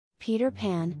Peter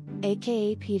Pan,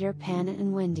 aka Peter Pan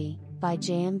and Wendy, by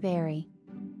J.M. Barrie.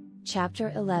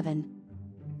 Chapter 11.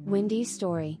 Wendy's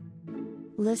Story.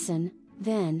 Listen,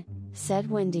 then, said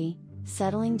Wendy,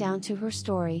 settling down to her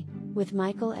story, with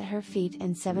Michael at her feet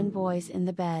and 7 boys in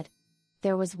the bed.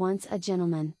 There was once a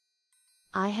gentleman.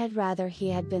 I had rather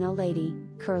he had been a lady,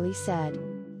 Curly said.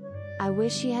 I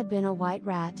wish he had been a white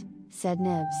rat, said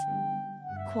Nibs.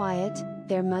 Quiet,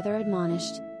 their mother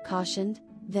admonished, cautioned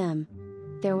them.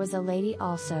 There was a lady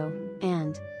also,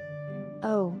 and...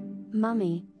 Oh,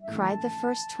 Mummy, cried the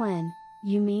first twin,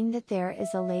 you mean that there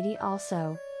is a lady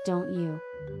also, don't you?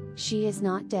 She is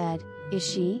not dead, is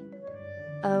she?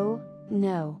 Oh,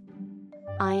 no.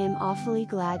 I am awfully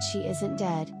glad she isn't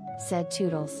dead, said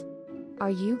Toodles.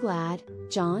 Are you glad,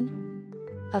 John?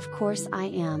 Of course I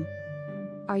am.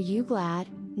 Are you glad,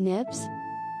 Nibs?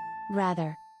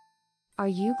 Rather. Are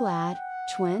you glad,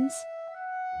 twins?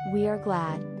 We are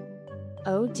glad.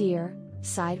 Oh dear,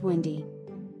 sighed Wendy.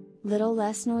 Little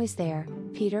less noise there,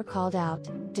 Peter called out,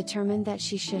 determined that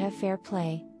she should have fair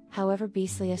play, however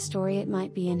beastly a story it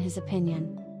might be in his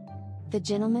opinion. The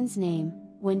gentleman's name,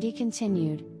 Wendy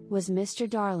continued, was Mr.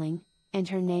 Darling, and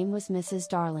her name was Mrs.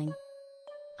 Darling.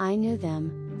 I knew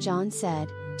them, John said,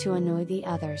 to annoy the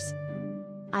others.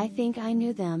 I think I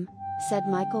knew them, said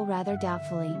Michael rather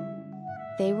doubtfully.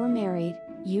 They were married,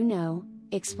 you know,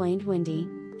 explained Wendy,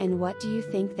 and what do you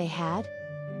think they had?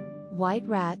 White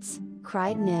rats,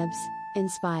 cried Nibs,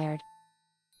 inspired.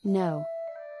 No.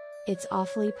 It's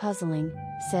awfully puzzling,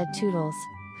 said Toodles,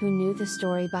 who knew the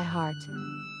story by heart.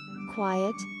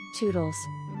 Quiet, Toodles.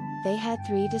 They had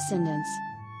 3 descendants.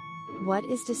 What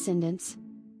is descendants?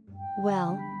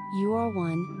 Well, you are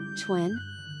one, twin.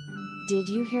 Did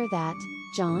you hear that,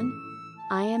 John?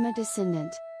 I am a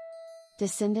descendant.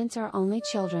 Descendants are only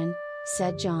children,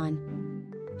 said John.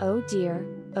 Oh dear,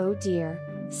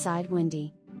 sighed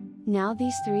Wendy. Now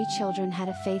these 3 children had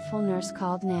a faithful nurse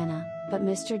called Nana, but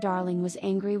Mr. Darling was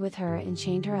angry with her and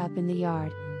chained her up in the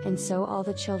yard, and so all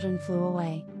the children flew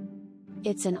away.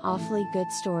 It's an awfully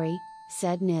good story,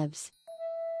 said Nibs.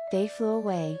 They flew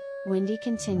away, Wendy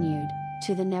continued,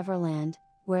 to the Neverland,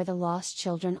 where the lost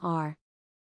children are.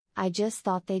 I just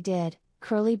thought they did,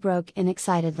 Curly broke in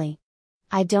excitedly.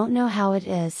 I don't know how it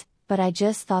is, but I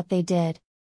just thought they did.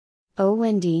 Oh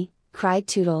Wendy, cried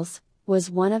Toodles, was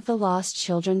one of the lost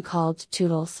children called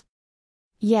Toodles?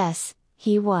 Yes,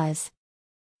 he was.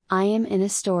 I am in a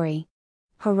story.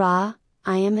 Hurrah,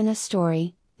 I am in a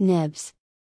story, Nibs.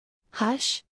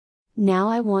 Hush! Now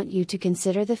I want you to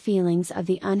consider the feelings of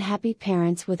the unhappy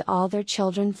parents with all their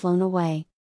children flown away.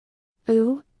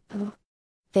 Ooh, ooh.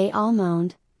 They all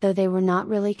moaned, though they were not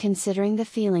really considering the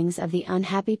feelings of the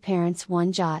unhappy parents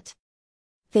one jot.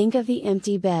 Think of the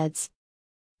empty beds.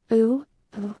 Ooh,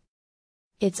 ooh.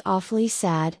 It's awfully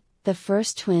sad, the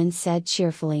first twin said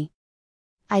cheerfully.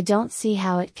 I don't see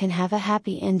how it can have a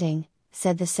happy ending,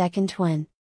 said the second twin.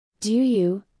 Do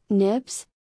you, Nibs?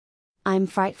 I'm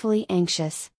frightfully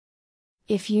anxious.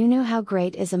 If you knew how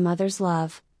great is a mother's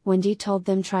love, Wendy told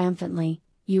them triumphantly,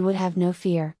 you would have no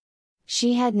fear.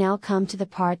 She had now come to the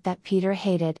part that Peter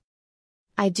hated.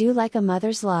 I do like a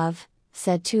mother's love,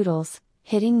 said Toodles,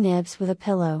 hitting Nibs with a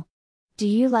pillow. Do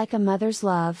you like a mother's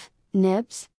love,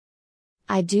 Nibs?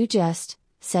 I do just,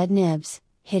 said Nibs,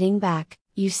 hitting back.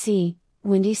 You see,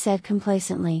 Wendy said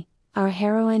complacently, our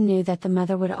heroine knew that the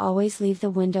mother would always leave the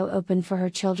window open for her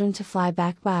children to fly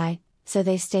back by, so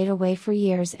they stayed away for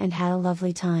years and had a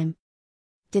lovely time.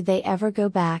 Did they ever go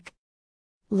back?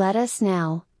 Let us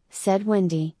now, said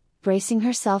Wendy, bracing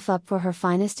herself up for her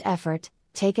finest effort,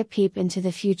 take a peep into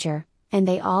the future, and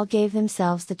they all gave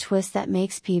themselves the twist that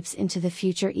makes peeps into the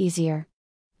future easier.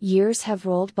 Years have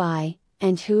rolled by,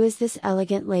 and who is this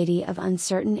elegant lady of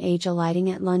uncertain age alighting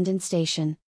at London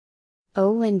Station?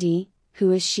 Oh Wendy, who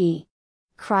is she?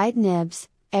 Cried Nibs,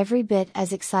 every bit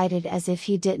as excited as if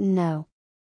he didn't know.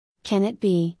 Can it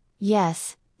be,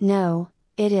 yes, no,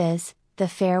 it is, the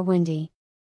fair Wendy.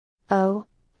 Oh!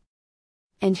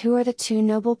 And who are the 2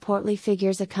 noble portly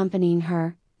figures accompanying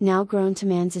her, now grown to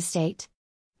man's estate?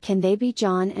 Can they be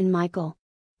John and Michael?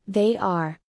 They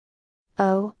are.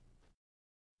 Oh!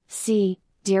 See,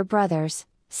 dear brothers,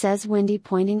 says Wendy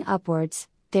pointing upwards,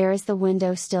 there is the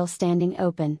window still standing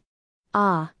open.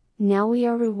 Ah, now we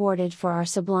are rewarded for our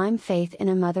sublime faith in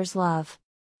a mother's love.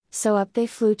 So up they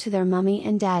flew to their mummy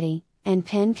and daddy, and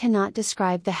pen cannot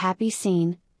describe the happy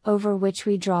scene, over which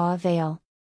we draw a veil.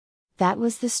 That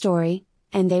was the story,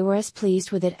 and they were as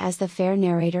pleased with it as the fair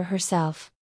narrator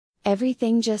herself.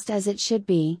 Everything just as it should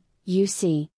be, you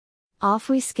see. Off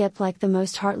we skip like the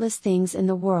most heartless things in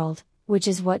the world, which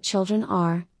is what children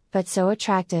are, but so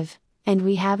attractive, and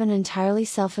we have an entirely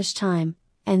selfish time,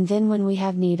 and then when we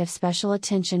have need of special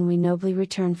attention we nobly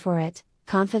return for it,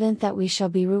 confident that we shall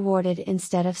be rewarded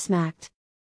instead of smacked.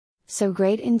 So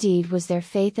great indeed was their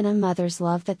faith in a mother's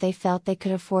love that they felt they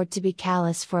could afford to be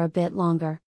callous for a bit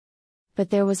longer. But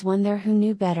there was one there who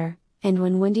knew better, and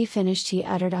when Wendy finished he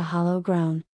uttered a hollow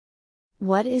groan.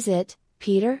 "What is it,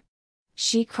 Peter?"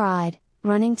 she cried,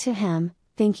 running to him,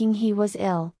 thinking he was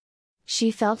ill. She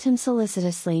felt him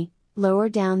solicitously, lower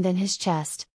down than his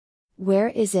chest. "Where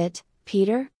is it,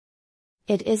 Peter?"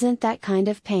 "It isn't that kind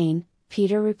of pain,"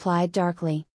 Peter replied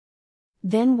darkly.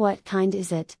 "Then what kind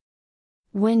is it?"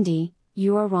 "Wendy,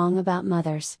 you are wrong about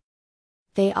mothers."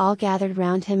 They all gathered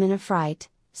round him in a fright,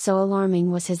 so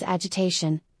alarming was his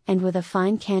agitation, and with a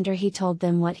fine candor he told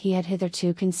them what he had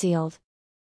hitherto concealed.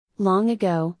 "Long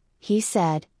ago," he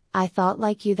said, "I thought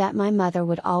like you that my mother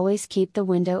would always keep the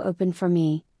window open for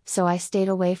me, so I stayed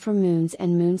away for moons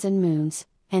and moons and moons,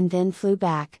 and then flew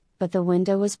back, but the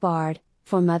window was barred,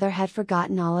 for mother had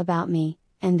forgotten all about me,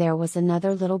 and there was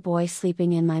another little boy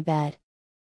sleeping in my bed."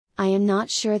 I am not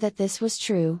sure that this was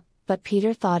true, but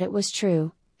Peter thought it was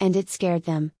true, and it scared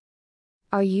them.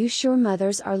 "Are you sure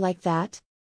mothers are like that?"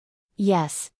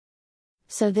 "Yes."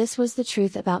 So this was the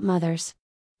truth about mothers.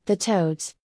 The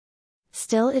toads.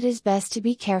 Still it is best to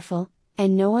be careful,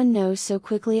 and no one knows so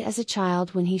quickly as a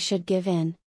child when he should give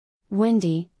in.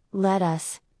 "Wendy,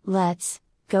 let's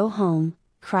go home,"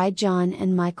 cried John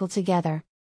and Michael together.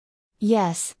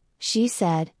 "Yes," she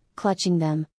said, clutching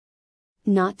them.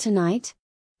 "Not tonight?"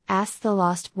 asked the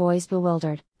lost boys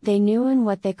bewildered. They knew in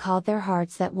what they called their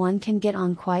hearts that one can get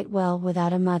on quite well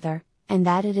without a mother, and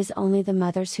that it is only the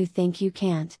mothers who think you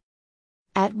can't.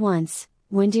 At once,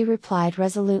 Wendy replied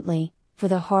resolutely, for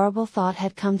the horrible thought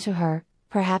had come to her,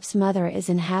 perhaps mother is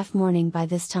in half mourning by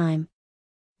this time.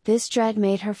 This dread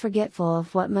made her forgetful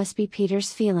of what must be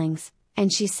Peter's feelings,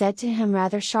 and she said to him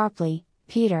rather sharply,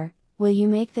 "Peter, will you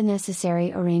make the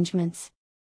necessary arrangements?"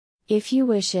 "If you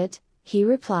wish it," he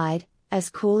replied, as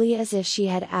coolly as if she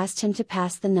had asked him to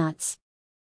pass the nuts.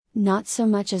 Not so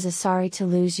much as a sorry to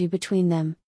lose you between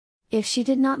them. If she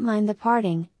did not mind the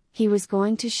parting, he was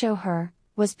going to show her,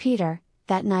 was Peter,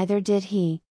 that neither did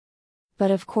he.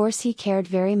 But of course he cared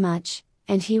very much,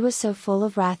 and he was so full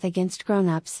of wrath against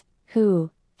grown-ups,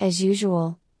 who, as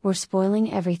usual, were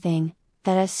spoiling everything,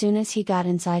 that as soon as he got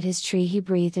inside his tree he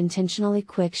breathed intentionally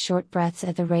quick short breaths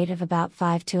at the rate of about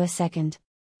 5 to a second.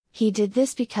 He did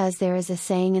this because there is a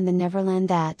saying in the Neverland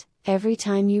that, every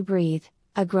time you breathe,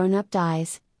 a grown-up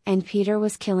dies, and Peter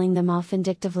was killing them off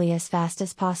vindictively as fast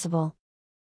as possible.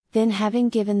 Then having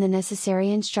given the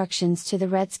necessary instructions to the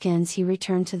Redskins he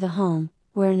returned to the home,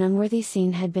 where an unworthy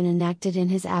scene had been enacted in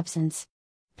his absence.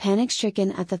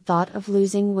 Panic-stricken at the thought of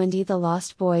losing Wendy, the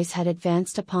lost boys had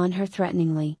advanced upon her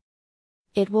threateningly.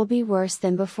 "It will be worse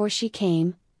than before she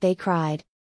came," they cried.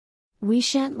 "We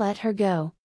shan't let her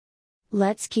go.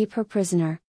 Let's keep her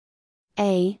prisoner.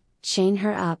 Chain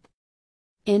her up."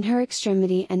 In her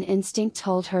extremity an instinct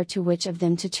told her to which of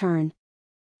them to turn.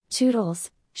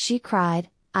 "Toodles," she cried,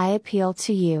 "I appeal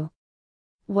to you."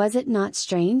 Was it not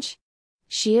strange?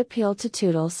 She appealed to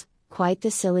Toodles, quite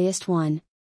the silliest one.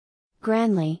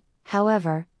 Grandly,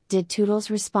 however, did Toodles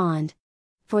respond.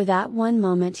 For that one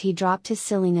moment he dropped his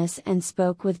silliness and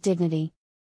spoke with dignity.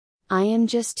 "I am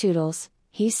just Toodles,"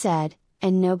 he said,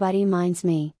 "and nobody minds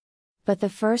me. But the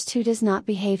first who does not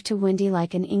behave to Wendy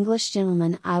like an English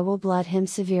gentleman I will blood him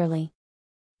severely."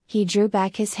 He drew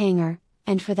back his hanger,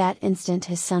 and for that instant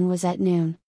his sun was at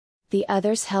noon. The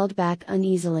others held back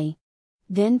uneasily.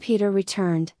 Then Peter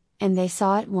returned, and they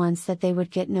saw at once that they would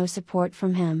get no support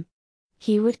from him.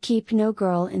 He would keep no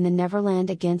girl in the Neverland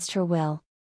against her will.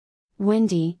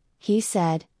 "Wendy," he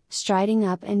said, striding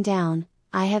up and down,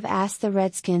 "I have asked the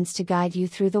Redskins to guide you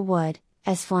through the wood,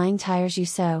 as flying tires you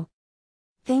so."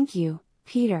 "Thank you,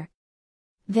 Peter."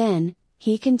 "Then,"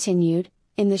 he continued,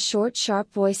 in the short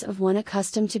sharp voice of one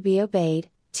accustomed to be obeyed,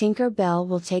 "Tinker Bell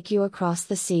will take you across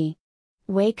the sea.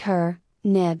 Wake her,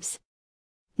 Nibs."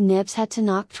 Nibs had to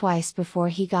knock twice before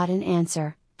he got an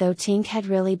answer, though Tink had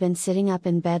really been sitting up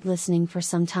in bed listening for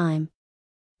some time.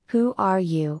 "Who are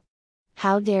you?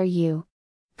 How dare you?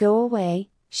 Go away,"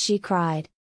 she cried.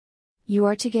 "You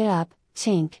are to get up,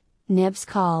 Tink," Nibs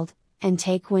called, "and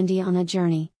take Wendy on a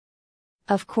journey."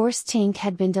 Of course Tink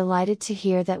had been delighted to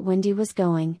hear that Wendy was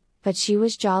going, but she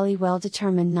was jolly well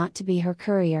determined not to be her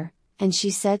courier, and she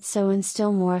said so in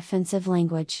still more offensive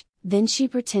language. Then she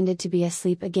pretended to be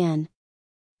asleep again.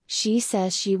 "She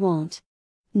says she won't!"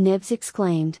 Nibs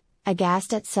exclaimed,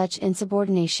 aghast at such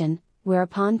insubordination,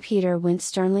 whereupon Peter went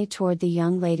sternly toward the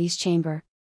young lady's chamber.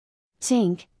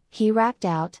 "Tink," he rapped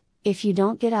out, "if you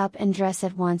don't get up and dress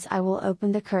at once I will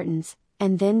open the curtains,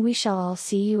 and then we shall all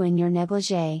see you in your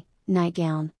negligee,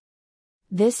 nightgown."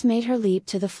 This made her leap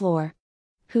to the floor.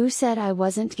 "Who said I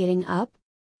wasn't getting up?"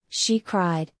 she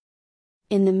cried.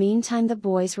 In the meantime the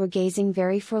boys were gazing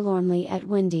very forlornly at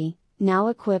Wendy, now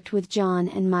equipped with John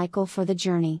and Michael for the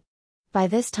journey. By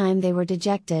this time they were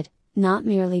dejected, not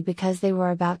merely because they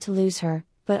were about to lose her,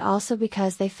 but also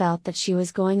because they felt that she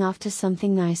was going off to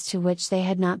something nice to which they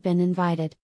had not been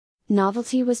invited.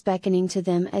 Novelty was beckoning to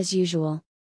them as usual.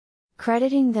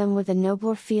 Crediting them with a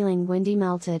nobler feeling, Wendy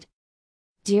melted.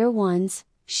 "Dear ones,"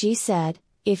 she said,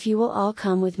 "if you will all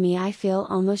come with me, I feel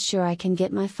almost sure I can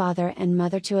get my father and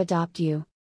mother to adopt you."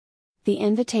 The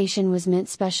invitation was meant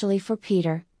specially for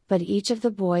Peter, but each of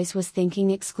the boys was thinking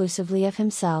exclusively of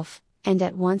himself, and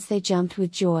at once they jumped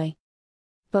with joy.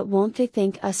 "But won't they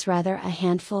think us rather a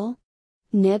handful?"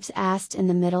 Nibs asked in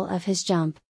the middle of his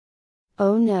jump.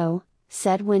 "Oh no,"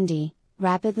 said Wendy,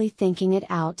 rapidly thinking it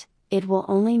out, "it will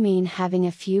only mean having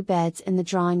a few beds in the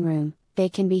drawing room. They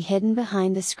can be hidden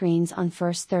behind the screens on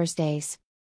first Thursdays."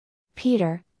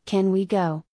 "Peter, can we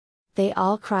go?" they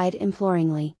all cried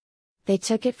imploringly. They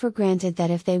took it for granted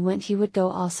that if they went he would go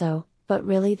also, but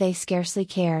really they scarcely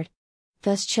cared.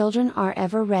 Thus children are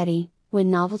ever ready, when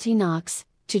novelty knocks,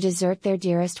 to desert their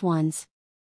dearest ones.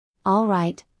 "All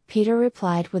right," Peter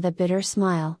replied with a bitter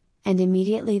smile, and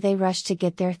immediately they rushed to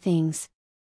get their things.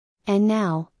 "And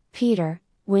now, Peter,"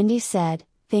 Wendy said,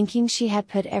 thinking she had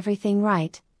put everything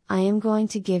right, "I am going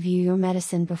to give you your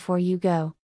medicine before you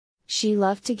go." She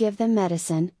loved to give them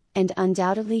medicine, and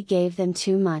undoubtedly gave them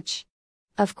too much.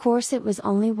 Of course it was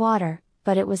only water,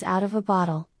 but it was out of a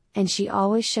bottle, and she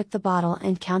always shook the bottle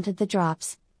and counted the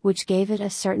drops, which gave it a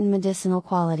certain medicinal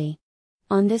quality.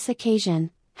 On this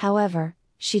occasion, however,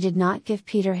 she did not give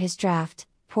Peter his draft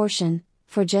portion,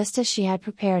 for just as she had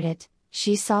prepared it,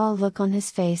 she saw a look on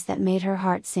his face that made her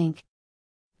heart sink.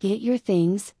 "Get your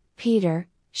things, Peter,"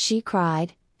 she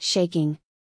cried, shaking.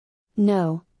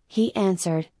 "No," he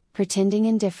answered, pretending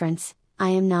indifference, "I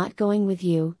am not going with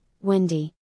you,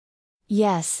 Wendy."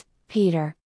 "Yes,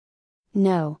 Peter."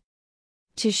 "No."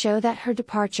 To show that her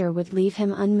departure would leave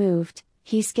him unmoved,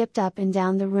 he skipped up and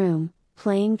down the room,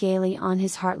 playing gaily on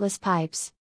his heartless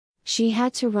pipes. She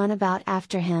had to run about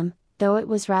after him, though it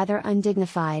was rather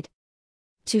undignified.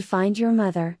 "To find your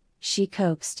mother," she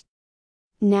coaxed.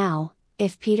 Now,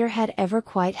 if Peter had ever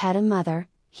quite had a mother,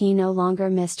 he no longer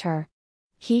missed her.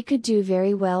 He could do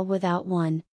very well without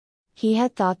one. He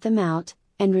had thought them out,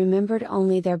 and remembered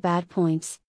only their bad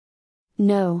points.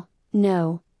 "No,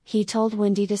 no," he told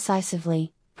Wendy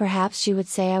decisively, "perhaps she would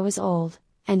say I was old,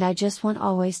 and I just want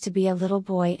always to be a little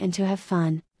boy and to have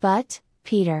fun, but,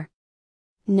 Peter.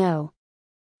 No."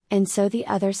 And so the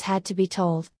others had to be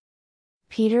told.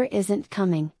 "Peter isn't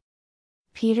coming."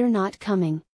 "Peter not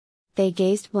coming." They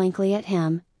gazed blankly at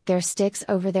him, their sticks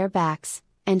over their backs,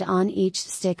 and on each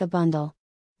stick a bundle.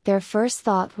 Their first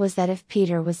thought was that if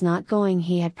Peter was not going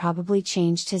he had probably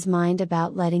changed his mind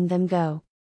about letting them go.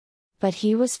 But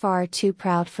he was far too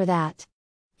proud for that.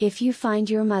 "If you find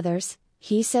your mothers,"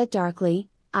 he said darkly,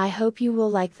 "I hope you will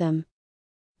like them."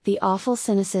 The awful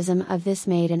cynicism of this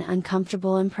made an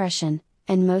uncomfortable impression,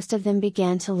 and most of them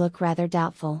began to look rather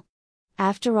doubtful.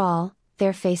 After all,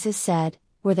 their faces said,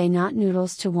 were they not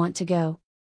noodles to want to go?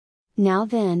 "Now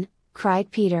then,"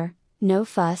 cried Peter, "no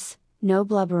fuss, no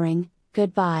blubbering,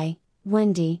 goodbye,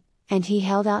 Wendy," and he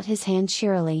held out his hand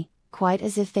cheerily, quite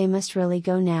as if they must really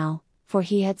go now, for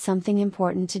he had something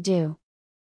important to do.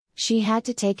 She had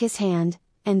to take his hand,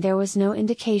 and there was no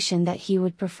indication that he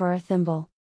would prefer a thimble.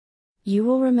 "You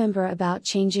will remember about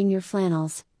changing your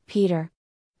flannels, Peter,"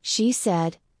 she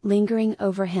said, lingering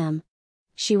over him.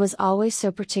 She was always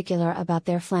so particular about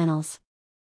their flannels.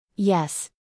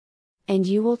 "Yes." "And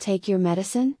you will take your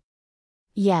medicine?"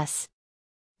 "Yes."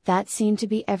 That seemed to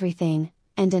be everything,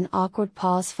 and an awkward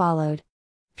pause followed.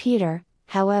 Peter,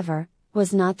 however,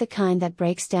 was not the kind that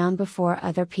breaks down before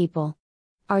other people.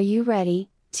 "Are you ready,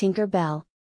 Tinker Bell?"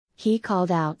 he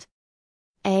called out.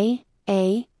 "A.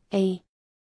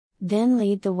 Then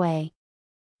lead the way."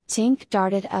 Tink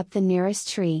darted up the nearest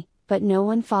tree, but no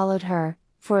one followed her,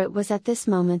 for it was at this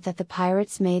moment that the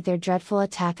pirates made their dreadful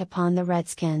attack upon the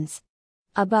redskins.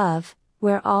 Above,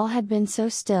 where all had been so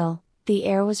still, the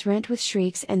air was rent with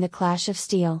shrieks and the clash of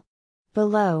steel.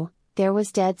 Below, there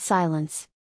was dead silence.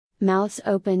 Mouths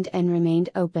opened and remained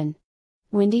open.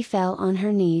 Wendy fell on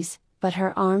her knees, but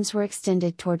her arms were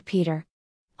extended toward Peter.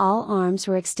 All arms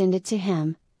were extended to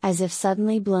him, as if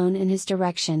suddenly blown in his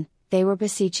direction, they were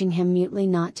beseeching him mutely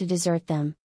not to desert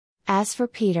them. As for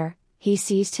Peter, he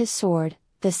seized his sword,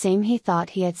 the same he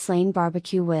thought he had slain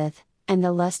Barbecue with, and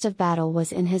the lust of battle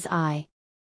was in his eye.